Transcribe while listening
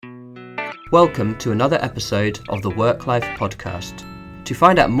Welcome to another episode of the WorkLife podcast. To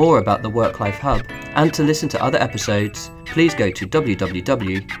find out more about the WorkLife Hub and to listen to other episodes, please go to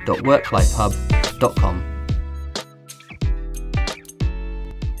www.worklifehub.com.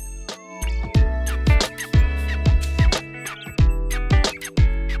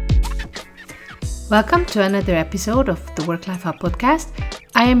 Welcome to another episode of the WorkLife Hub podcast.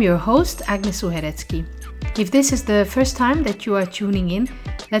 I am your host, Agnes Uherecki. If this is the first time that you are tuning in,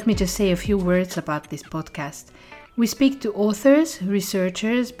 let me just say a few words about this podcast. We speak to authors,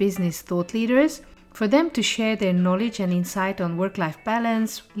 researchers, business thought leaders, for them to share their knowledge and insight on work-life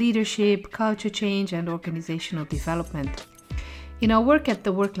balance, leadership, culture change, and organizational development. In our work at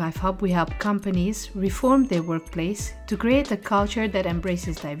the WorkLife Hub, we help companies reform their workplace to create a culture that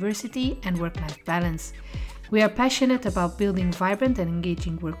embraces diversity and work-life balance. We are passionate about building vibrant and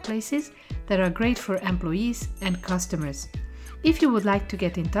engaging workplaces that are great for employees and customers. If you would like to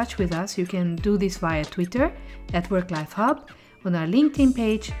get in touch with us, you can do this via Twitter at WorkLife Hub, on our LinkedIn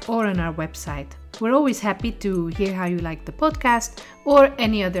page, or on our website. We're always happy to hear how you like the podcast or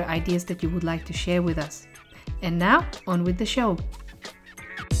any other ideas that you would like to share with us. And now, on with the show.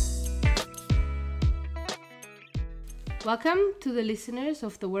 Welcome to the listeners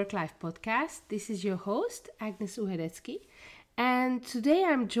of the WorkLife podcast. This is your host, Agnes Uherecki. And today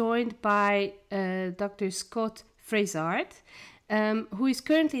I'm joined by Dr. Scott Frasard, who is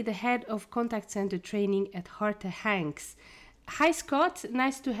currently the head of contact center training at Harte Hanks. Hi, Scott.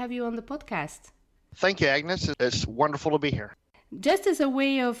 Nice to have you on the podcast. Thank you, Agnes. It's wonderful to be here. Just as a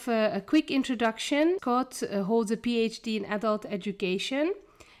way of a quick introduction, Scott holds a PhD in adult education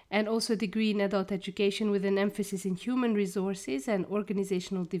and also a degree in adult education with an emphasis in human resources and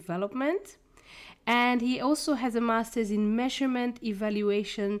organizational development. And he also has a master's in measurement,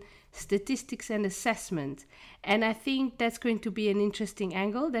 evaluation, statistics, and assessment. And I think that's going to be an interesting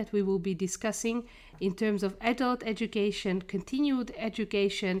angle that we will be discussing in terms of adult education, continued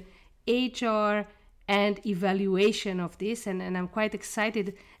education, HR, and evaluation of this, and I'm quite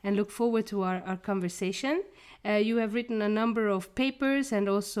excited and look forward to our conversation. You have written a number of papers and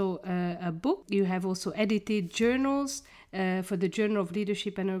also a book. You have also edited journals for the Journal of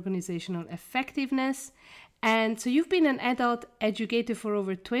Leadership and Organizational Effectiveness. And so you've been an adult educator for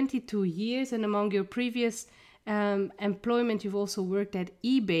over 22 years, and among your previous employment, you've also worked at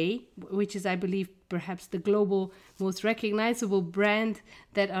eBay, which is, I believe, perhaps the global most recognizable brand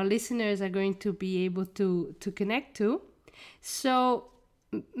that our listeners are going to be able to connect to. So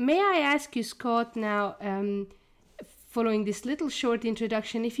may I ask you, Scott, now, following this little short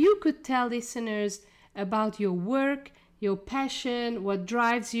introduction, if you could tell listeners about your work, your passion, what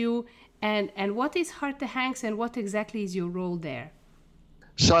drives you, and what is Harte Hanks and what exactly is your role there?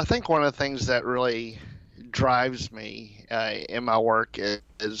 So I think one of the things that really drives me in my work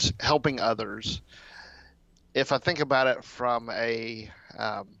is helping others. If I think about it from a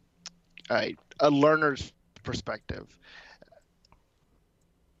learner's perspective,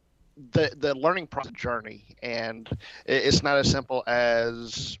 the learning process journey, and it's not as simple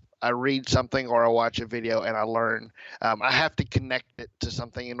as I read something or I watch a video and I learn. I have to connect it to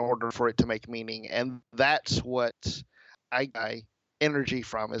something in order for it to make meaning, and that's what I energy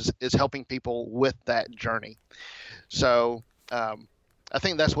from is helping people with that journey. So I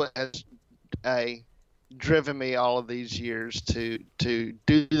think that's what has driven me all of these years to do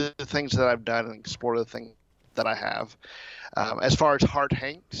the things that I've done and explore the things that I have. As far as Harte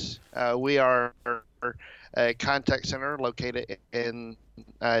Hanks, we are a contact center located in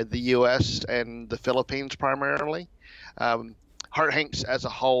the U.S. and the Philippines primarily. Harte Hanks as a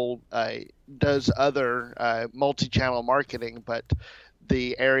whole does other multi-channel marketing, but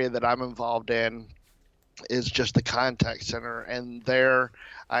the area that I'm involved in is just the contact center. And there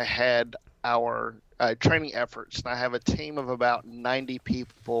I had our training efforts. And I have a team of about 90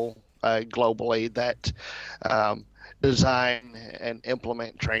 people globally that design and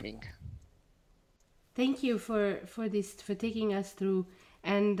implement training. Thank you for taking us through.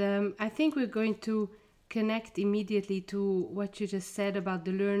 And I think we're going to connect immediately to what you just said about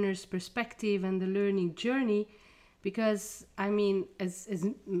the learner's perspective and the learning journey, because I mean, as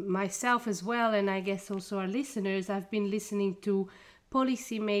myself as well, and I guess also our listeners, I've been listening to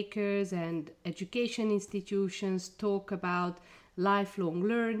policymakers and education institutions talk about lifelong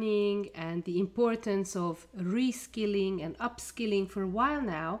learning and the importance of reskilling and upskilling for a while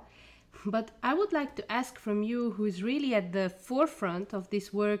now. But I would like to ask from you, who is really at the forefront of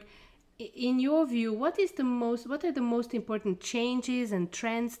this work, in your view, what are the most important changes and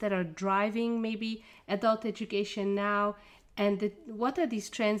trends that are driving maybe adult education now, and what are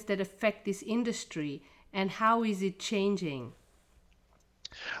these trends that affect this industry, and how is it changing?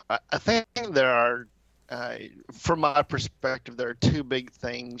 I think there are, from my perspective, there are two big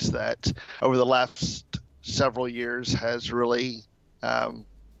things that over the last several years has really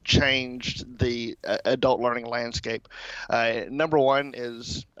changed the adult learning landscape. Number one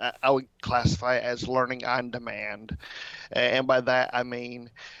is I would classify it as learning on demand. And by that, I mean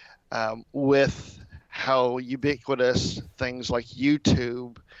with how ubiquitous things like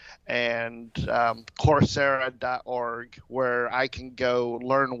YouTube and Coursera.org, where I can go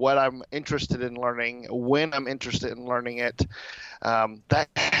learn what I'm interested in learning when I'm interested in learning it, that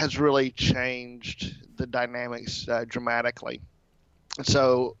has really changed the dynamics dramatically.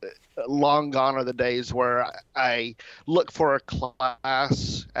 So long gone are the days where I look for a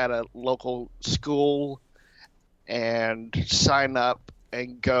class at a local school and sign up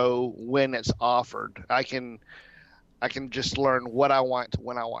and go when it's offered. I can just learn what I want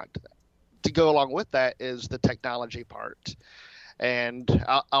when I want. To go along with that is the technology part. And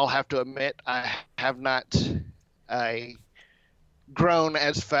I'll have to admit, I have not grown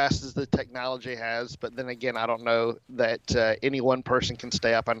as fast as the technology has, but then again, I don't know that any one person can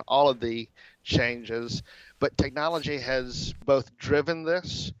stay up on all of the changes. But technology has both driven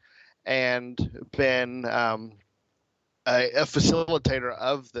this and been a facilitator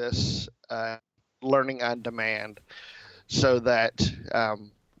of this learning on demand, so that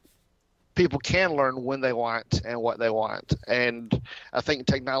people can learn when they want and what they want. And I think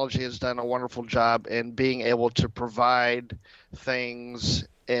technology has done a wonderful job in being able to provide things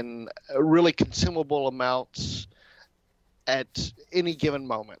in really consumable amounts at any given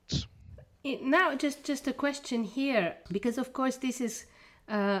moment. Now, just a question here, because of course this is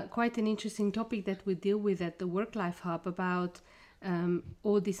quite an interesting topic that we deal with at the WorkLife Hub, about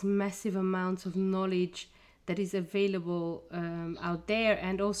all these massive amounts of knowledge that is available out there,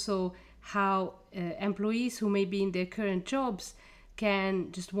 and also how employees who may be in their current jobs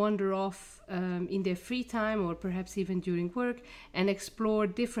can just wander off in their free time, or perhaps even during work, and explore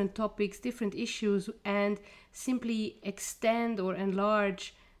different topics, different issues, and simply extend or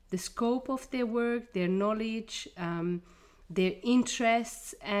enlarge the scope of their work, their knowledge, their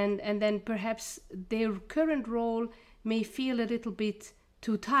interests, and then perhaps their current role may feel a little bit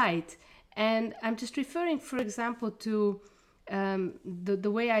too tight. And I'm just referring, for example, to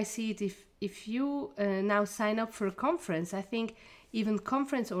the way I see it. If you now sign up for a conference, I think even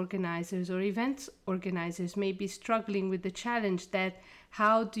conference organizers or events organizers may be struggling with the challenge that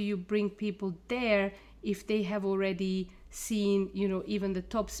how do you bring people there if they have already seen, even the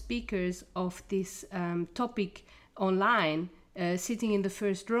top speakers of this topic online, sitting in the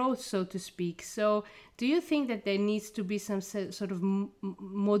first row, so to speak. So do you think that there needs to be some sort of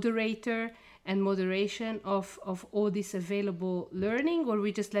moderator and moderation of all this available learning, or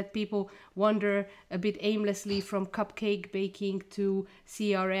we just let people wander a bit aimlessly from cupcake baking to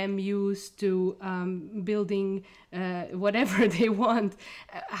CRM use to building whatever they want?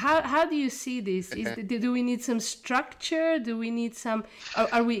 How do you see this? Do we need some structure? Do we need some?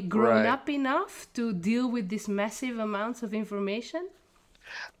 Are we grown up enough to deal with these massive amounts of information?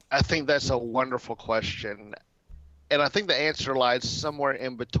 I think that's a wonderful question. And I think the answer lies somewhere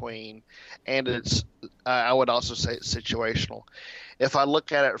in between, and it's, I would also say it's situational. If I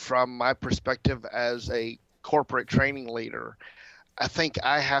look at it from my perspective as a corporate training leader, I think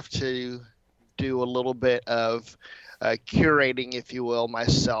I have to do a little bit of curating, if you will,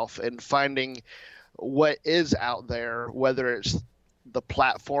 myself, and finding what is out there, whether it's the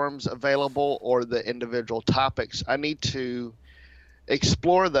platforms available or the individual topics. I need to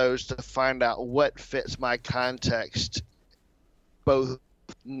explore those to find out what fits my context, both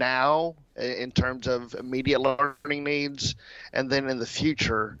now in terms of immediate learning needs and then in the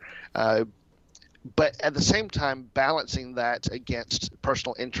future, but at the same time balancing that against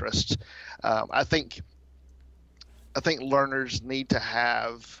personal interests. I think learners need to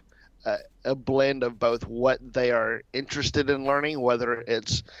have a blend of both what they are interested in learning, whether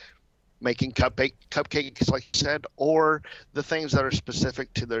it's making cupcakes, like you said, or the things that are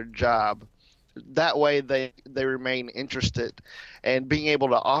specific to their job. That way they remain interested, and being able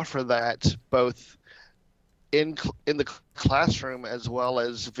to offer that both in the classroom as well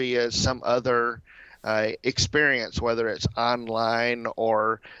as via some other experience, whether it's online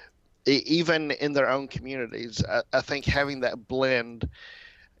or even in their own communities. I think having that blend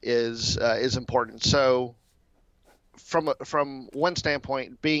is important. So from one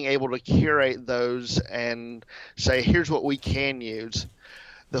standpoint, being able to curate those and say, here's what we can use.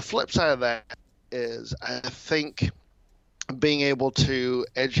 The flip side of that is, I think, being able to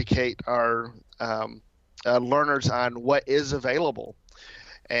educate our learners on what is available,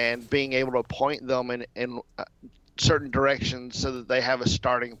 and being able to point them in certain directions so that they have a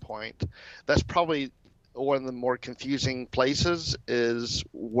starting point. That's probably one of the more confusing places, is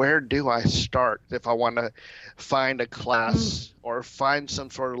where do I start if I want to find a class or find some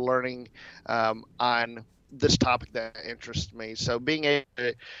sort of learning on this topic that interests me. So being able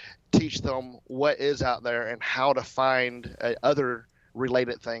to teach them what is out there and how to find other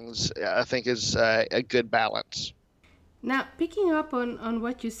related things, I think is a good balance. Now, picking up on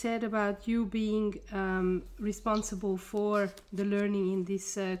what you said about you being responsible for the learning in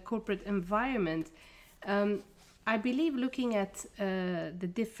this corporate environment, I believe looking at the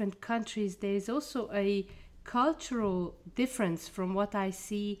different countries, there is also a cultural difference from what I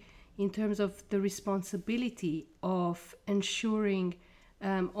see in terms of the responsibility of ensuring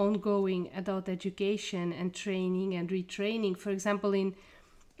ongoing adult education and training and retraining. For example,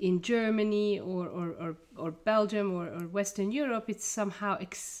 in Germany or Belgium or Western Europe, it's somehow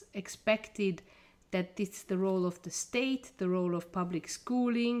expected that it's the role of the state, the role of public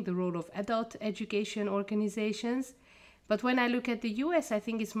schooling, the role of adult education organizations. But when I look at the US, I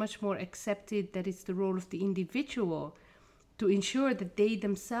think it's much more accepted that it's the role of the individual to ensure that they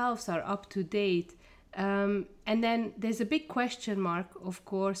themselves are up to date. And then there's a big question mark, of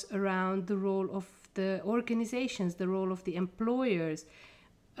course, around the role of the organizations, the role of the employers.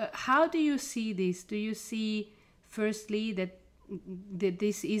 How do you see this? Do you see, firstly, that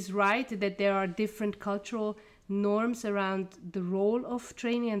this is right, that there are different cultural norms around the role of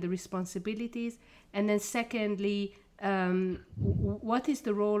training and the responsibilities? And then secondly, what is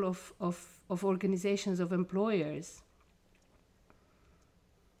the role of organizations, of employers?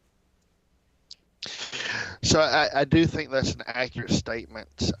 So I do think that's an accurate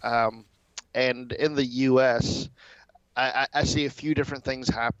statement. And in the U.S., I see a few different things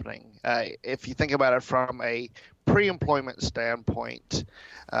happening. If you think about it from a pre-employment standpoint,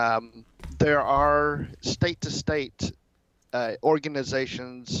 there are state-to-state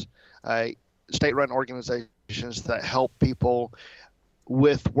organizations, state-run organizations that help people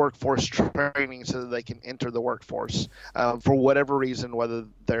with workforce training so that they can enter the workforce for whatever reason, whether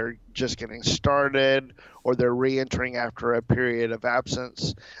they're just getting started or they're re-entering after a period of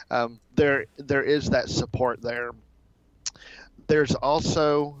absence. There is that support there. There's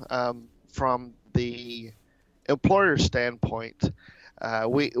also, from the employer standpoint,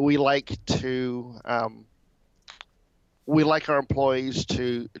 we like our employees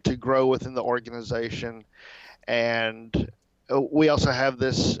to grow within the organization, and we also have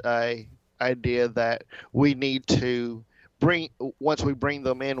this idea that we need to once we bring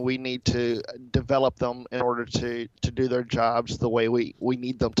them in, we need to develop them in order to do their jobs the way we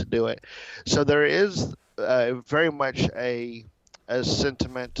need them to do it. So there is very much a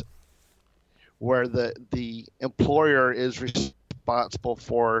sentiment where the employer is responsible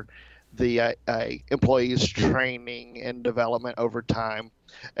for the employees' training and development over time,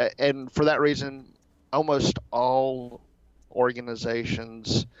 and for that reason, almost all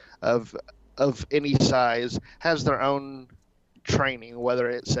organizations of any size has their own training, whether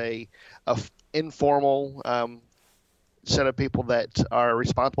it's a informal set of people that are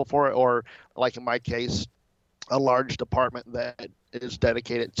responsible for it, or like in my case, a large department that is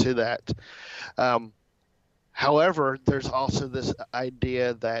dedicated to that. However, there's also this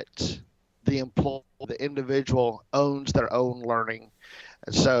idea that the individual owns their own learning.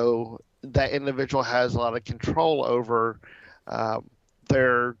 And so that individual has a lot of control over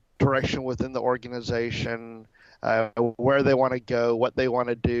their direction within the organization, where they want to go, what they want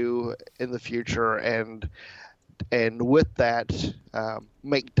to do in the future, and with that,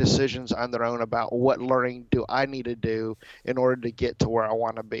 make decisions on their own about what learning do I need to do in order to get to where I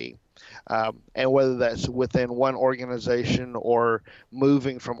want to be. And whether that's within one organization or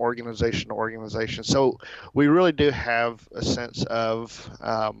moving from organization to organization. So we really do have a sense of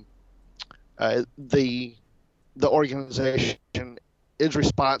the organization is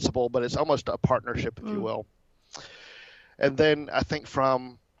responsible, but it's almost a partnership, if you will. And then I think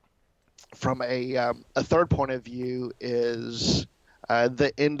from a third point of view is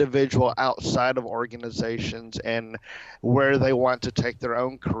the individual outside of organizations and where they want to take their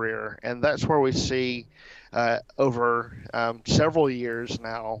own career. And that's where we see over several years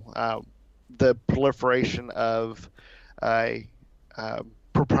now the proliferation of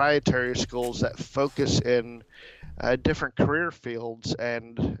proprietary schools that focus in different career fields,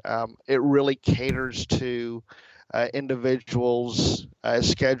 and it really caters to individuals'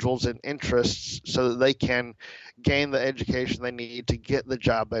 schedules and interests so that they can gain the education they need to get the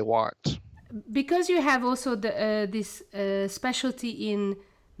job they want. Because you have also this specialty in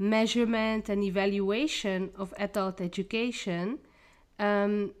measurement and evaluation of adult education,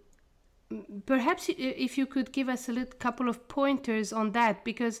 perhaps if you could give us a little couple of pointers on that,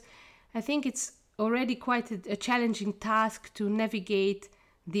 because I think it's already quite a challenging task to navigate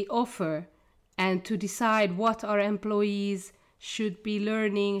the offer and to decide what our employees should be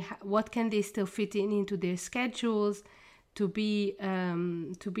learning, what can they still fit into their schedules to be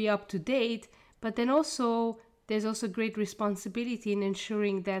up to date. But then also there's also great responsibility in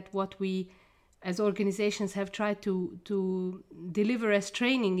ensuring that what we as organizations have tried to deliver as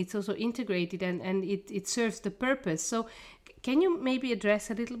training, it's also integrated and it serves the purpose. So can you maybe address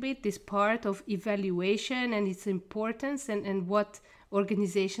a little bit this part of evaluation and its importance and what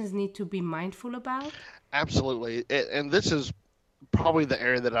organizations need to be mindful about? Absolutely. And this is probably the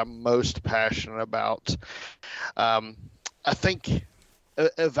area that I'm most passionate about. I think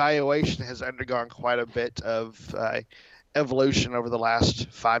evaluation has undergone quite a bit of evolution over the last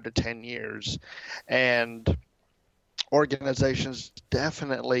 5 to 10 years, and organizations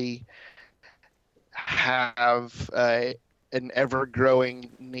definitely have an ever-growing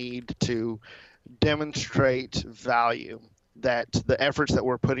need to demonstrate value, that the efforts that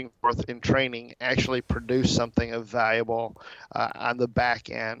we're putting forth in training actually produce something of valuable on the back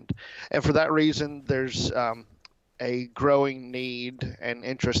end. And for that reason, there's a growing need and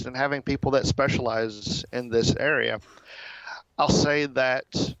interest in having people that specialize in this area. I'll say that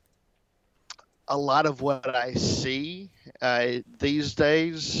a lot of what I see these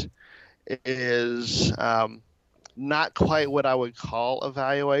days is not quite what I would call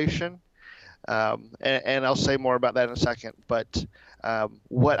evaluation. And I'll say more about that in a second. But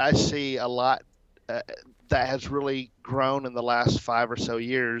what I see a lot that has really grown in the last 5 or so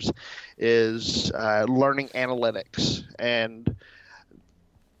years is learning analytics, and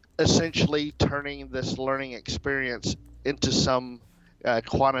essentially turning this learning experience into some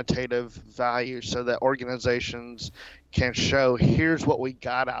quantitative value so that organizations can show, here's what we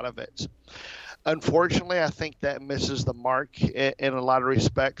got out of it. Unfortunately, I think that misses the mark in a lot of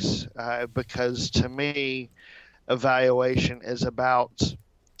respects because to me, evaluation is about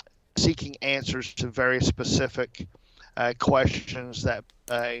seeking answers to very specific questions that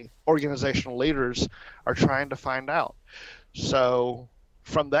organizational leaders are trying to find out. So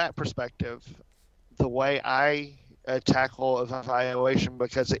from that perspective, the way I tackle evaluation,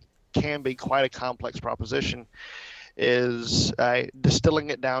 because it can be quite a complex proposition, is distilling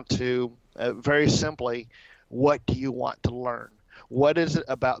it down to very simply, what do you want to learn? What is it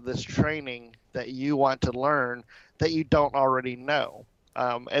about this training that you want to learn that you don't already know?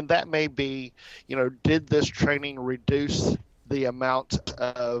 And that may be, did this training reduce the amount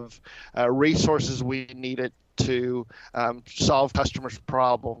of resources we needed to solve customers'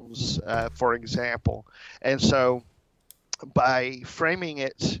 problems, for example? And so by framing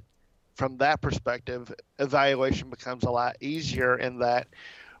it from that perspective, evaluation becomes a lot easier in that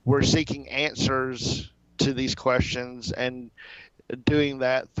we're seeking answers to these questions and doing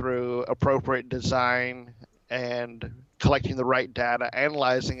that through appropriate design and collecting the right data,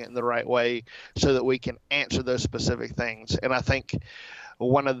 analyzing it in the right way so that we can answer those specific things. And I think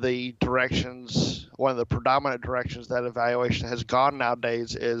one of the predominant directions that evaluation has gone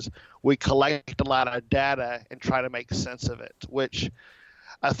nowadays is we collect a lot of data and try to make sense of it, which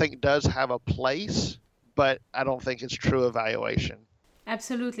I think does have a place, but I don't think it's true evaluation.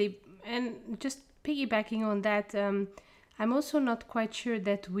 Absolutely. And just piggybacking on that, I'm also not quite sure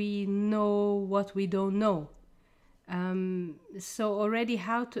that we know what we don't know. So already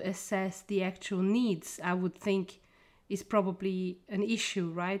how to assess the actual needs, I would think, is probably an issue,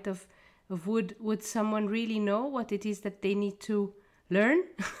 right? Of would someone really know what it is that they need to learn?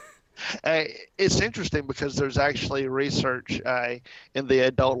 It's interesting because there's actually research in the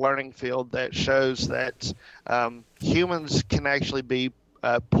adult learning field that shows that humans can actually be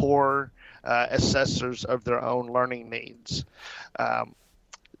poor assessors of their own learning needs.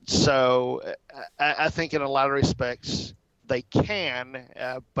 So I think in a lot of respects they can,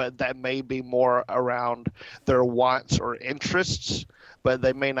 but that may be more around their wants or interests, but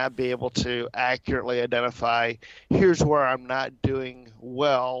they may not be able to accurately identify, here's where I'm not doing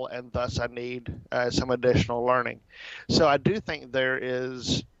well and thus I need some additional learning. So I do think there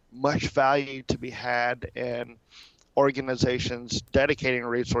is much value to be had in organizations dedicating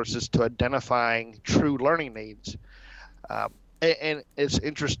resources to identifying true learning needs. And it's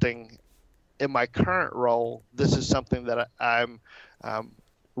interesting, in my current role, this is something that I'm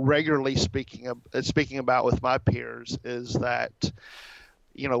regularly speaking about with my peers, is that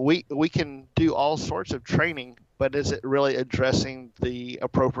we can do all sorts of training, but is it really addressing the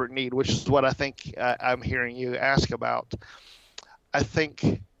appropriate need, which is what I think I'm hearing you ask about. I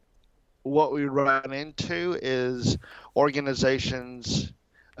think what we run into is organizations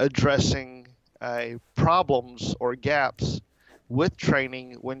addressing problems or gaps with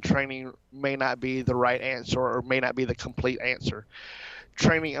training when training may not be the right answer or may not be the complete answer.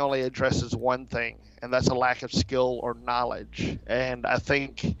 Training only addresses one thing, and that's a lack of skill or knowledge. And I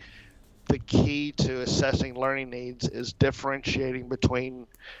think the key to assessing learning needs is differentiating between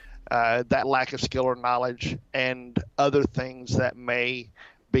that lack of skill or knowledge and other things that may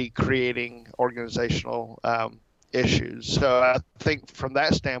be creating organizational issues. So I think from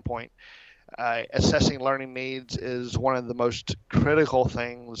that standpoint, assessing learning needs is one of the most critical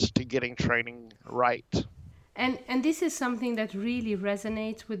things to getting training right. And this is something that really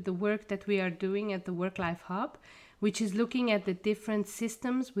resonates with the work that we are doing at the WorkLife Hub, which is looking at the different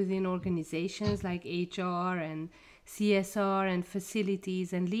systems within organizations like HR and CSR and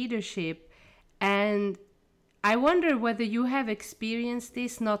facilities and leadership. And I wonder whether you have experienced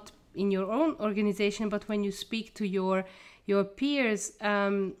this, not in your own organization, but when you speak to your peers.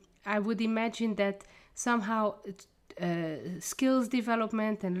 I would imagine that somehow skills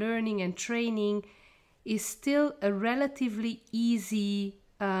development and learning and training is still a relatively easy,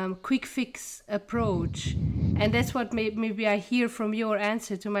 quick fix approach. And that's what maybe I hear from your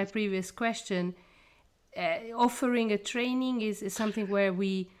answer to my previous question. Offering a training is something where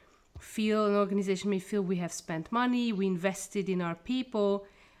we feel, an organization may feel we have spent money, we invested in our people,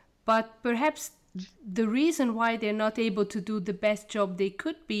 but perhaps the reason why they're not able to do the best job they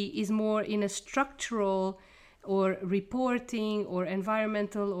could be is more in a structural or reporting or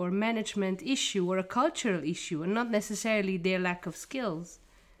environmental or management issue or a cultural issue, and not necessarily their lack of skills.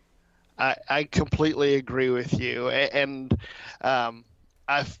 I completely agree with you, and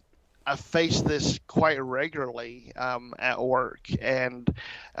I've faced this quite regularly at work, and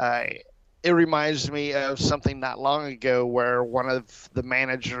it reminds me of something not long ago where one of the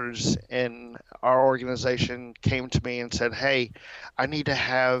managers in our organization came to me and said, "Hey, I need to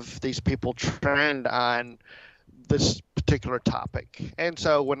have these people trained on this particular topic." And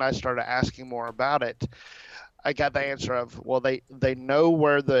so when I started asking more about it, I got the answer of, well, they know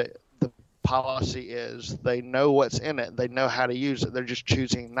where the policy is, they know what's in it, they know how to use it, they're just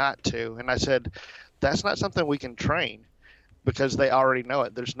choosing not to. And I said, that's not something we can train, because they already know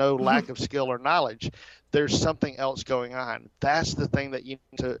it. There's no lack of skill or knowledge. There's something else going on. That's the thing that you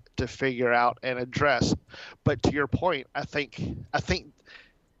need to figure out and address. But to your point, I think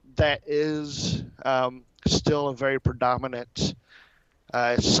that is still a very predominant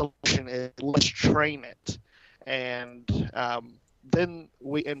solution. Let's train it. And then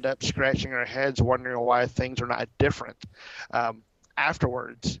we end up scratching our heads wondering why things are not different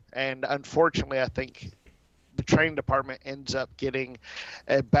afterwards. And unfortunately, I think the training department ends up getting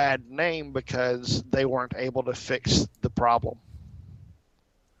a bad name because they weren't able to fix the problem.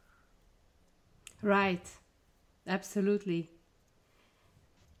 Right. Absolutely.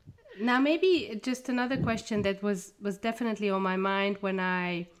 Now, maybe just another question that was definitely on my mind when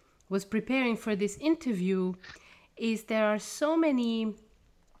I was preparing for this interview is there are so many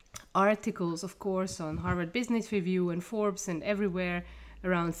articles, of course, on Harvard Business Review and Forbes and everywhere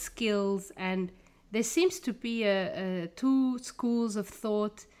around skills, and there seems to be two schools of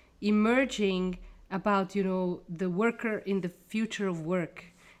thought emerging about, the worker in the future of work,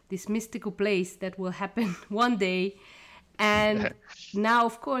 this mystical place that will happen one day. And now,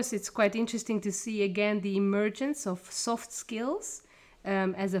 of course, it's quite interesting to see again the emergence of soft skills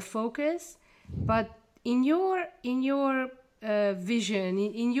as a focus. But in your vision,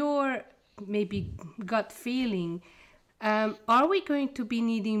 in your maybe gut feeling, are we going to be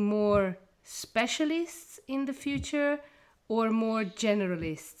needing more specialists in the future or more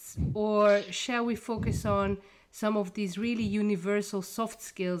generalists? Or shall we focus on some of these really universal soft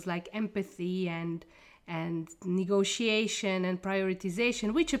skills like empathy and negotiation and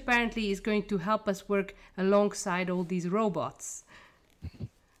prioritization, which apparently is going to help us work alongside all these robots?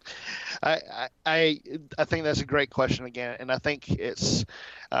 I think that's a great question again, and I think it's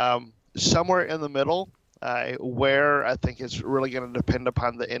somewhere in the middle, where I think it's really going to depend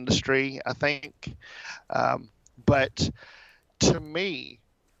upon the industry, I think. But to me,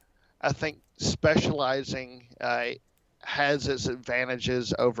 I think specializing has its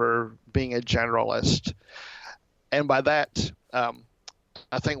advantages over being a generalist. And by that,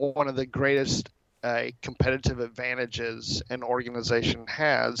 I think one of the greatest competitive advantages an organization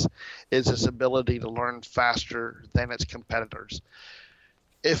has is its ability to learn faster than its competitors.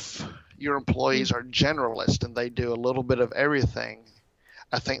 If your employees are generalists and they do a little bit of everything,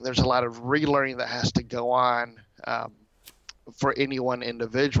 I think there's a lot of relearning that has to go on for any one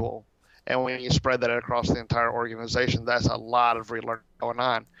individual. And when you spread that across the entire organization, that's a lot of relearning going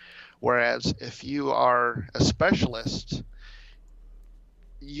on. Whereas if you are a specialist,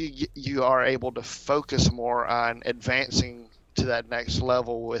 you are able to focus more on advancing to that next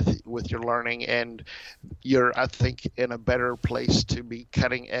level with your learning, and you're, I think, in a better place to be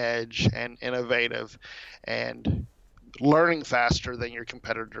cutting edge and innovative and learning faster than your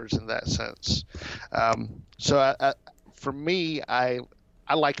competitors in that sense. For me, I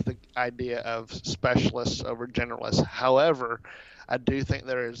like the idea of specialists over generalists. However, I do think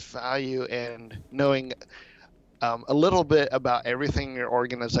there is value in knowing a little bit about everything in your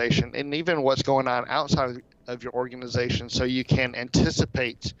organization and even what's going on outside of your organization, so you can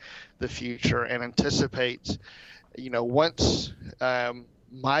anticipate the future and anticipate, once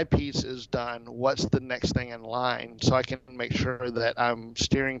my piece is done, what's the next thing in line, so I can make sure that I'm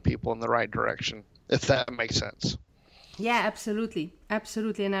steering people in the right direction, if that makes sense. Yeah, absolutely.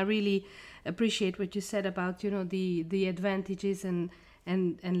 Absolutely. And I really appreciate what you said about, the advantages and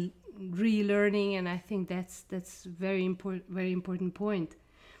relearning. And I think that's very important point.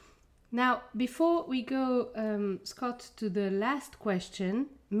 Now, before we go, Scott, to the last question,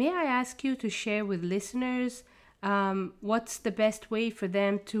 may I ask you to share with listeners what's the best way for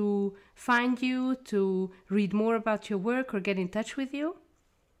them to find you, to read more about your work or get in touch with you?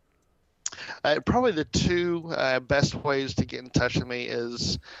 Probably the two best ways to get in touch with me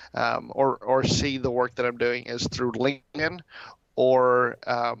is, or see the work that I'm doing, is through LinkedIn or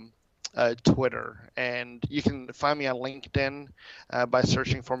Twitter. And you can find me on LinkedIn by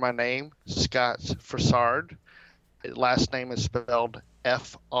searching for my name, Scott Frasard. Last name is spelled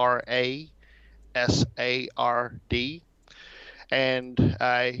Frasard. And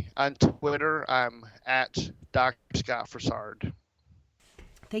on Twitter, I'm at Dr. Scott Frasard.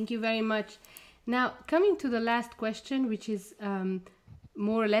 Thank you very much. Now, coming to the last question, which is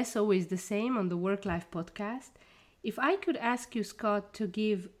more or less always the same on the WorkLife podcast. If I could ask you, Scott, to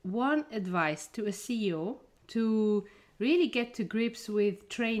give one advice to a CEO to really get to grips with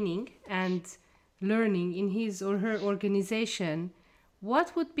training and learning in his or her organization,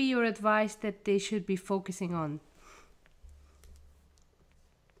 what would be your advice that they should be focusing on?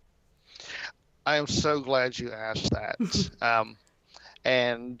 I am so glad you asked that.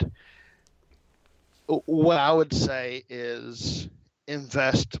 And what I would say is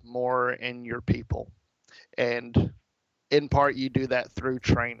invest more in your people. And in part, you do that through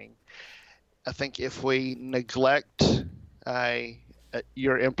training. I think if we neglect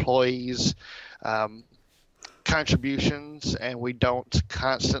your employees' contributions, and we don't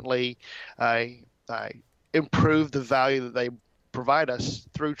constantly improve the value that they provide us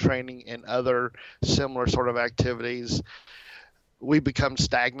through training and other similar sort of activities, we become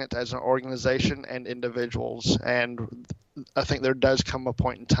stagnant as an organization and individuals. And I think there does come a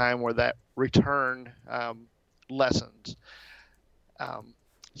point in time where that return lessens.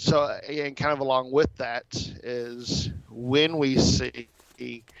 So, and kind of along with that is when we see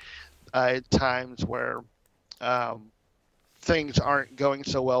times where things aren't going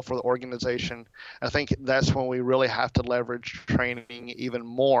so well for the organization, I think that's when we really have to leverage training even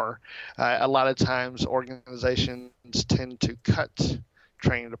more. A lot of times organizations tend to cut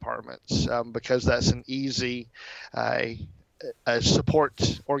training departments because that's an easy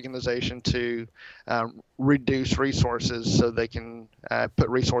support organization to reduce resources so they can put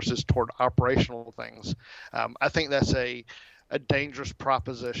resources toward operational things. I think that's a dangerous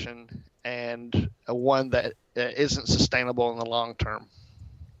proposition, and one that isn't sustainable in the long term.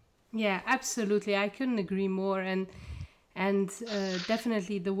 Yeah, absolutely. I couldn't agree more. And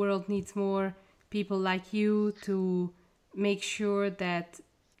definitely the world needs more people like you to make sure that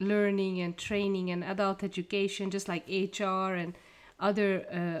learning and training and adult education, just like HR and other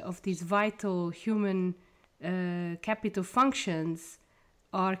of these vital human capital functions,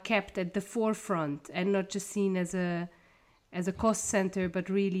 are kept at the forefront and not just seen as a cost center, but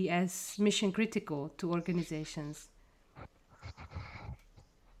really as mission critical to organizations.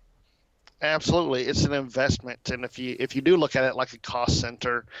 Absolutely, it's an investment, and if you do look at it like a cost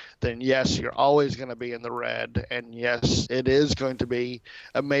center, then yes, you're always going to be in the red, and yes, it is going to be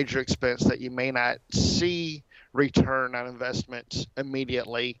a major expense that you may not see return on investment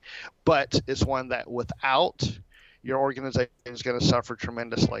immediately, but it's one that without, your organization is going to suffer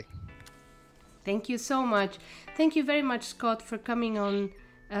tremendously. Thank you so much. Thank you very much, Scott, for coming on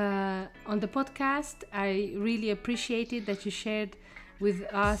the podcast. I really appreciate it that you shared with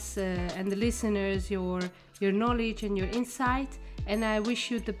us and the listeners your knowledge and your insight, and I wish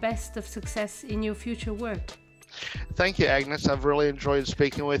you the best of success in your future work. Thank you, Agnes. I've really enjoyed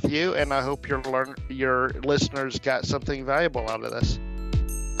speaking with you, and I hope your listeners got something valuable out of this.